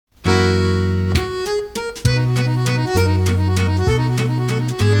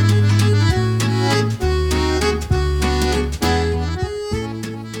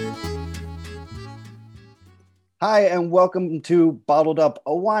Hi, and welcome to Bottled Up,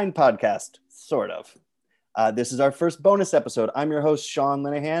 a wine podcast, sort of. This is our first bonus episode. I'm your host, Sean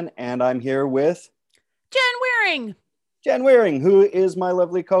Linehan, and I'm here with Jen Waring. Jen Waring, who is my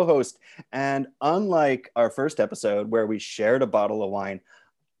lovely co-host. And unlike our first episode where we shared a bottle of wine,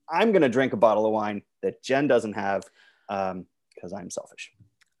 I'm going to drink a bottle of wine that Jen doesn't have because I'm selfish.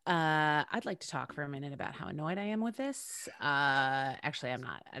 I'd like to talk for a minute about how annoyed I am with this. Actually, I'm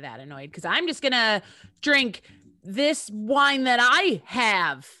not that annoyed because I'm just going to drink this wine that I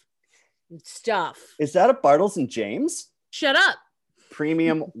have stuff. Is that a Bartles and James? Shut up.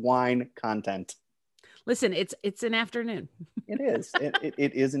 Premium wine content. Listen, it's an afternoon. It is.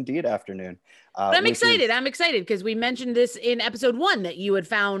 It is indeed afternoon. But I'm excited. I'm excited because we mentioned this in episode 1 that you had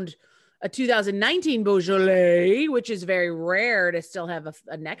found a 2019 Beaujolais, which is very rare to still have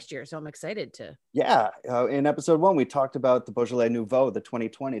a next year. So I'm excited to. Yeah. In episode 1, we talked about the Beaujolais Nouveau, the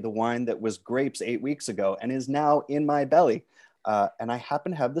 2020, the wine that was grapes 8 weeks ago and is now in my belly. And I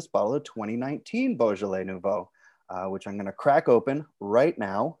happen to have this bottle of 2019 Beaujolais Nouveau, which I'm going to crack open right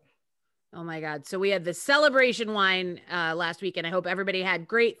now. Oh my God. So we had the celebration wine last week, and I hope everybody had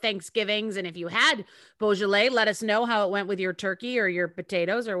great Thanksgivings. And if you had Beaujolais, let us know how it went with your turkey or your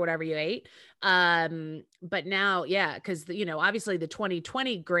potatoes or whatever you ate. But now, yeah, because, obviously the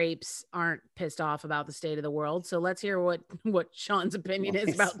 2020 grapes aren't pissed off about the state of the world. So let's hear what Sean's opinion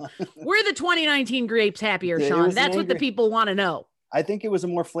is about. Were the 2019 grapes happier, Sean? That's what the people want to know. I think it was a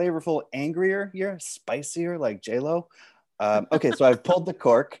more flavorful, angrier year, spicier, like J-Lo. Okay, so I've pulled the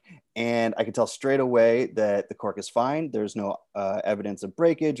cork and I can tell straight away that the cork is fine. There's no evidence of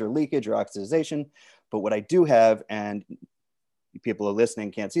breakage or leakage or oxidization. But what I do have, and people are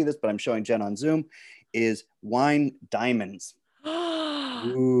listening can't see this, but I'm showing Jen on Zoom, is wine diamonds.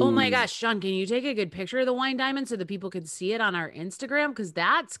 Oh my gosh, Sean, can you take a good picture of the wine diamonds so that people can see it on our Instagram? Because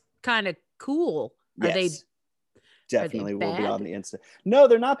that's kind of cool. Yes, definitely will be bad? on the Insta. No,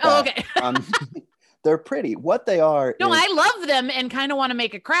 they're not bad. Oh, okay. They're pretty. What they are No, I love them and kind of want to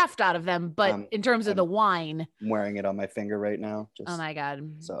make a craft out of them. But in terms of the wine, I'm wearing it on my finger right now. Oh my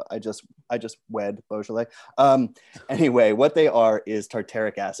God. So I just wed Beaujolais. Anyway, what they are is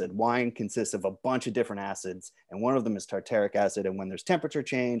tartaric acid. Wine consists of a bunch of different acids, and one of them is tartaric acid. And when there's temperature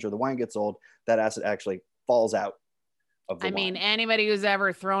change or the wine gets old, that acid actually falls out of the wine. mean, anybody who's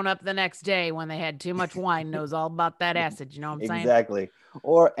ever thrown up the next day when they had too much wine knows all about that acid. You know what I'm saying? Exactly.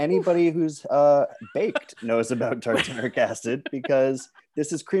 Or anybody who's baked knows about tartaric acid because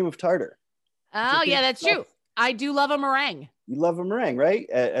this is cream of tartar. Oh, yeah, that's true. I do love a meringue. You love a meringue, right?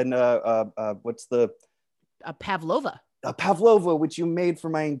 And what's the... A pavlova. A pavlova, which you made for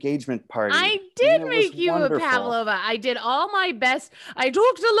my engagement party. I did make you wonderful. A pavlova. I did all my best. I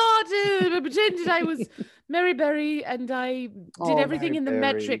talked a lot, pretended I was Mary Berry, and I did everything in the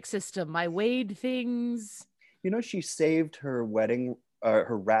metric system. I weighed things. You know, she saved her wedding,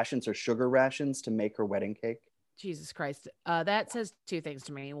 her rations, her sugar rations to make her wedding cake. Jesus Christ. That says two things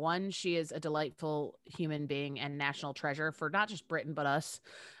to me. One, she is a delightful human being and national treasure for not just Britain, but us,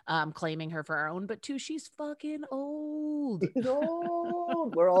 claiming her for our own. But two, she's fucking old. She's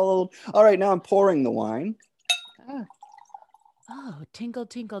old. We're all old. All right, now I'm pouring the wine. Oh, tinkle,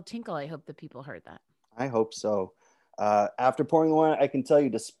 tinkle, tinkle. I hope the people heard that. I hope so. After pouring the wine, I can tell you,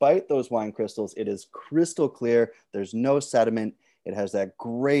 despite those wine crystals, it is crystal clear. There's no sediment. It has that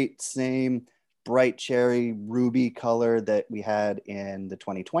great same bright cherry ruby color that we had in the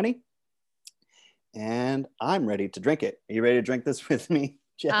 2020. And I'm ready to drink it. Are you ready to drink this with me,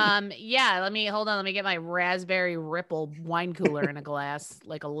 Jen? Yeah, let me get my raspberry ripple wine cooler in a glass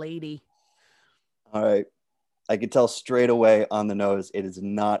like a lady. All right. I could tell straight away on the nose, it is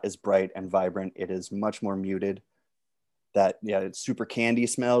not as bright and vibrant. It is much more muted. It's super candy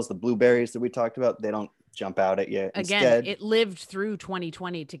smells. The blueberries that we talked about, they don't jump out at you. Again, instead, it lived through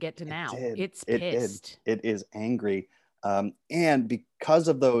 2020 to get to now. It's pissed. It is angry. And because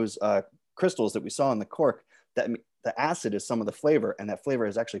of those crystals that we saw in the cork, that the acid is some of the flavor, and that flavor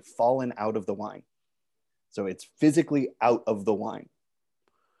has actually fallen out of the wine. So it's physically out of the wine.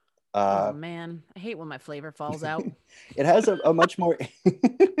 Oh man, I hate when my flavor falls out. It has a much more...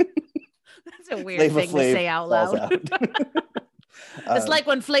 That's a weird thing to say out loud. It's like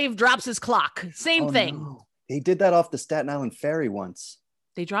when Flav drops his clock. Same thing. No. They did that off the Staten Island Ferry once.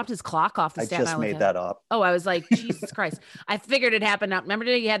 They dropped his clock off the Staten Island. I just made that up. Oh, I was like, Jesus Christ. I figured it happened. Remember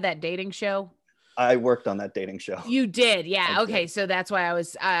you had that dating show? I worked on that dating show. You did? Yeah. Okay. So that's why I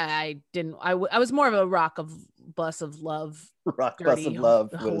was more of a rock bus of love. Rock bus of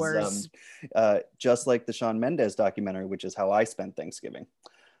love was just like the Shawn Mendes documentary, which is how I spent Thanksgiving.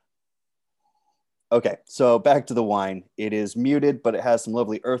 Okay, so back to the wine. It is muted, but it has some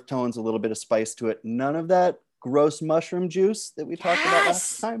lovely earth tones, a little bit of spice to it. None of that gross mushroom juice that we talked about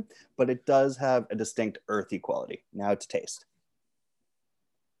last Yes! time, but it does have a distinct earthy quality. Now to taste.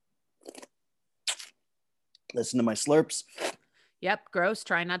 Listen to my slurps. Yep, gross.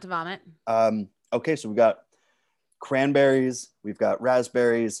 Try not to vomit. Okay, so we've got cranberries, we've got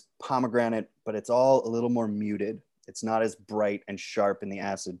raspberries, pomegranate, but it's all a little more muted. It's not as bright and sharp in the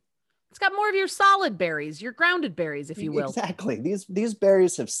acid. It's got more of your solid berries, your grounded berries, if you will. Exactly. These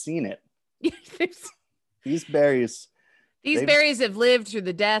berries have seen it. These berries. These berries have lived through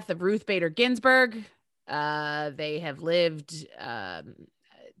the death of Ruth Bader Ginsburg. They have lived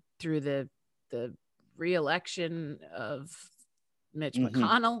through the re-election of Mitch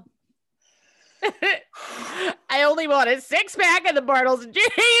McConnell. I only want a 6-pack of the Bartles and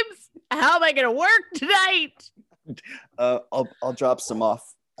James. How am I going to work tonight? I'll drop some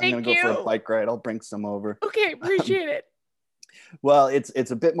off. I'm Thank going to go you. for a bike ride. I'll bring some over. Okay, appreciate it. Well,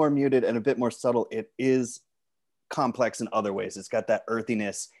 it's a bit more muted and a bit more subtle. It is complex in other ways. It's got that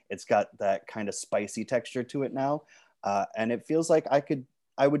earthiness. It's got that kind of spicy texture to it now. And it feels like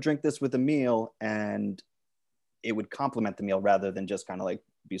I would drink this with a meal and it would complement the meal rather than just kind of like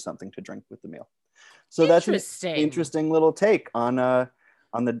be something to drink with the meal. So that's an interesting little take on the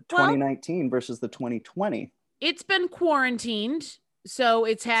 2019 versus the 2020. It's been quarantined, so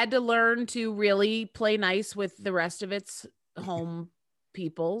it's had to learn to really play nice with the rest of its home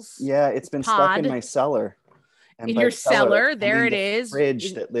peoples. Yeah, it's been stuck in my cellar. And in your cellar, there it the is.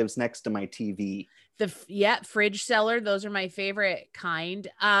 Fridge that lives next to my TV. Fridge cellar. Those are my favorite kind.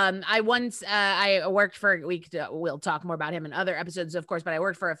 I worked for a week. We'll talk more about him in other episodes, of course, but I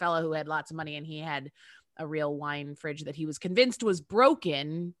worked for a fellow who had lots of money and he had a real wine fridge that he was convinced was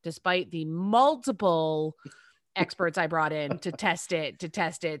broken despite the multiple experts I brought in to test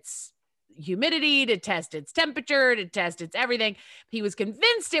its humidity, to test its temperature, to test its everything. He was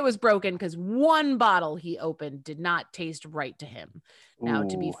convinced it was broken because one bottle he opened did not taste right to him. Now,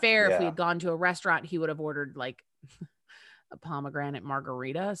 to be fair, if we had gone to a restaurant, he would have ordered like a pomegranate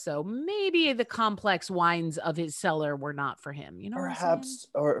margarita. So maybe the complex wines of his cellar were not for him. You know, perhaps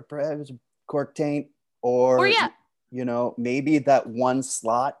cork taint, or you know, maybe that one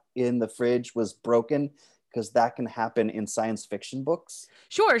slot in the fridge was broken, because that can happen in science fiction books.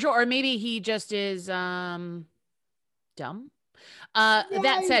 Sure. Or maybe he just is dumb.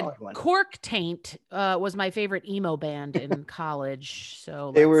 That said, Cork Taint was my favorite emo band in college.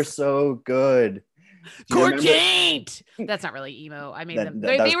 So they were so good. Cork Taint. That's not really emo. I mean,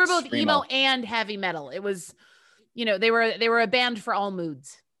 they were both emo and heavy metal. It was, you know, they were a band for all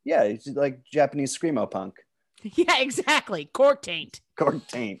moods. Yeah, it's like Japanese screamo punk. Yeah, exactly. Cork Taint. Cork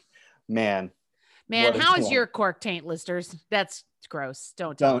Taint. Man, how is your cork taint, listeners? That's gross.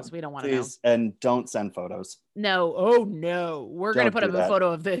 Don't tell us. We don't want to know. And don't send photos. No. Oh, no. We're going to put up a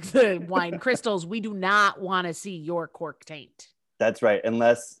photo of the wine crystals. We do not want to see your cork taint. That's right.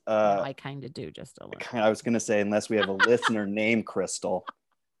 Unless... I kind of do, just a little. I was going to say, unless we have a listener named Crystal.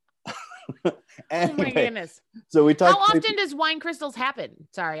 Anyway, oh, my goodness. So we talked... How often does wine crystals happen?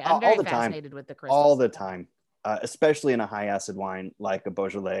 Sorry, I'm very fascinated with the crystals. All the time. Especially in a high acid wine like a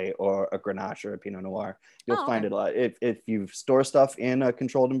Beaujolais or a Grenache or a Pinot Noir, you'll find it a lot. If you store stuff in a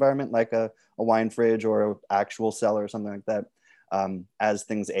controlled environment like a wine fridge or an actual cellar or something like that, as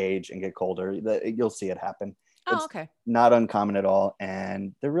things age and get colder, you'll see it happen. It's not uncommon at all,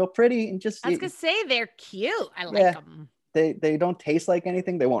 and they're real pretty. And just I was gonna say they're cute. I like them. They don't taste like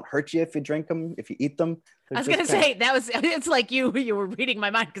anything. They won't hurt you if you drink them, if you eat them. I was gonna say it's like you were reading my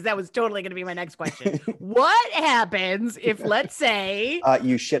mind, because that was totally gonna be my next question. What happens if, let's say,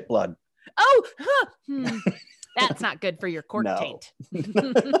 you shit blood? That's not good for your cork taint.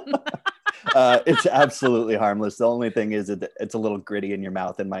 It's absolutely harmless. The only thing is it's a little gritty in your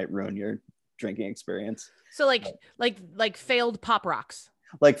mouth and might ruin your drinking experience. So like failed pop rocks.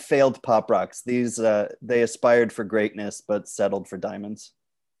 Like failed pop rocks. These they aspired for greatness but settled for diamonds.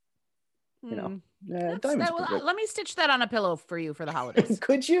 You know, diamonds. Let me stitch that on a pillow for you for the holidays.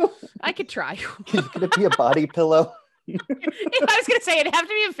 Could you? I could try. Could it be a body pillow? I was gonna say it'd have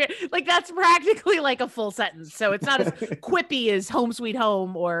to be like that's practically like a full sentence, so it's not as quippy as "Home Sweet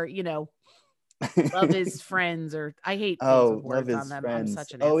Home" or "Love Is Friends" or I hate Love Is Friends. I'm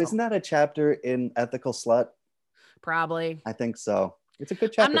such an asshole. Isn't that a chapter in Ethical Slut? Probably. I think so. It's a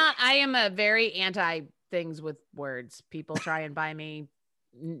good chapter. I am a very anti things with words. People try and buy me,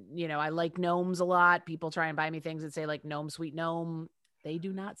 I like gnomes a lot. People try and buy me things that say like gnome, sweet gnome. They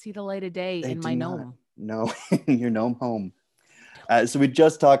do not see the light of day in my gnome. No, your gnome home. So we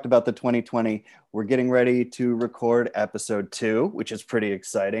just talked about the 2020. We're getting ready to record episode 2, which is pretty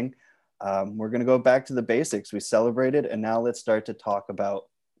exciting. We're going to go back to the basics. We celebrated, and now let's start to talk about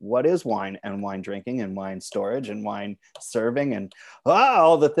what is wine and wine drinking and wine storage and wine serving and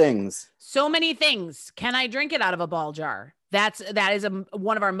all the things. So many things. Can I drink it out of a ball jar? That is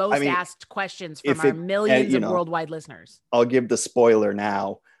one of our most asked questions from our millions of worldwide listeners. I'll give the spoiler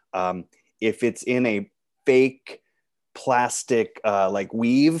now. If it's in a fake plastic like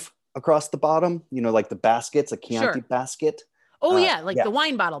weave across the bottom, like the baskets, a Chianti basket. Oh yeah, the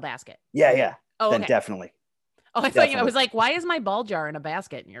wine bottle basket. Yeah. Oh, then definitely. Oh, I was like, why is my ball jar in a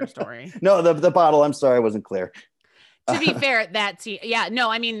basket in your story? No, the bottle. I'm sorry, I wasn't clear. To be fair,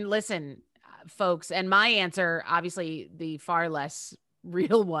 I mean, listen, folks, and my answer, obviously the far less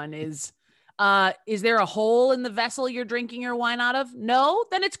real one is there a hole in the vessel you're drinking your wine out of? No,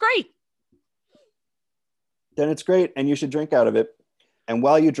 then it's great. Then it's great, and you should drink out of it. And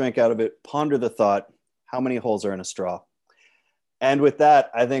while you drink out of it, ponder the thought, how many holes are in a straw? And with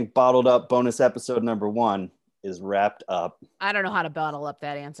that, I think Bottled Up bonus episode number 1 is wrapped up. I don't know how to bottle up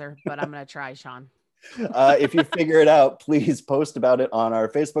that answer, but I'm going to try, Sean. If you figure it out, please post about it on our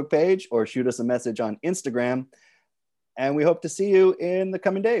Facebook page or shoot us a message on Instagram. And we hope to see you in the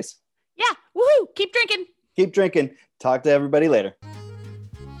coming days. Yeah. Woohoo. Keep drinking. Keep drinking. Talk to everybody later.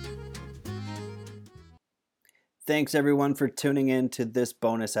 Thanks, everyone, for tuning in to this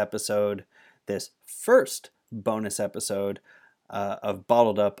bonus episode, this first bonus episode of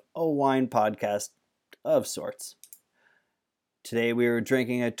Bottled Up, a wine podcast of sorts. Today we were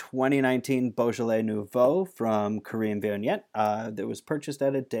drinking a 2019 Beaujolais Nouveau from Korean Vignette that was purchased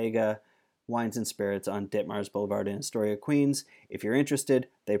at Adega Wines and Spirits on Ditmars Boulevard in Astoria, Queens. If you're interested,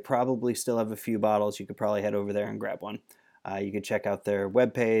 they probably still have a few bottles. You could probably head over there and grab one. You could check out their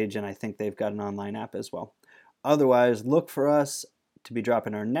webpage, and I think they've got an online app as well. Otherwise, look for us to be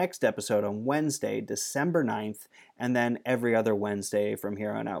dropping our next episode on Wednesday, December 9th, and then every other Wednesday from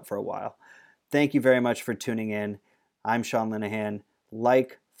here on out for a while. Thank you very much for tuning in. I'm Sean Linehan.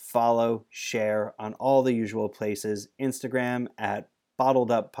 Like, follow, share on all the usual places. Instagram at Bottled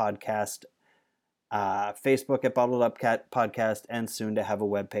Up Podcast, Facebook at Bottled Up Podcast, and soon to have a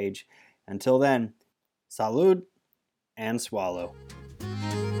webpage. Until then, salud and swallow.